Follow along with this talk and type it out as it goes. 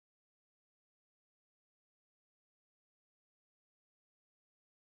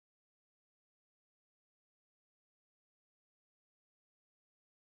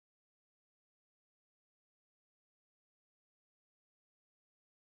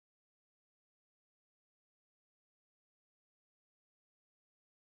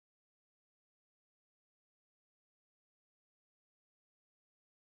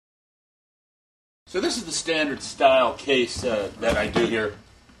So this is the standard style case that I do here.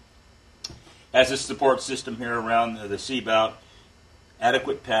 Has a support system here around the C-bout,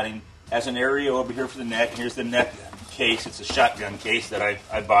 adequate padding, has an area over here for the neck. Here's the neck case. It's a shotgun case that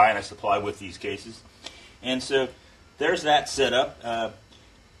I buy and I supply with these cases. And so there's that setup.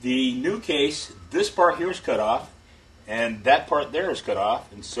 The new case, this part here is cut off, and that part there is cut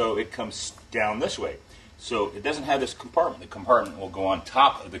off, and so it comes down this way. So it doesn't have this compartment. The compartment will go on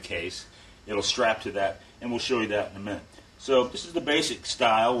top of the case. It'll strap to that, and we'll show you that in a minute. So this is the basic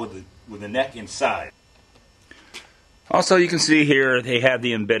style with the neck inside. Also, you can see here they have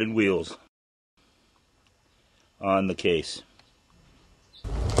the embedded wheels on the case.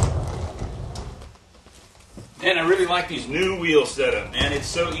 And I really like these new wheel setup, man. It's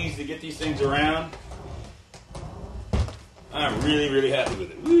so easy to get these things around. I'm really, really happy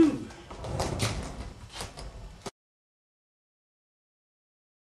with it. Woo!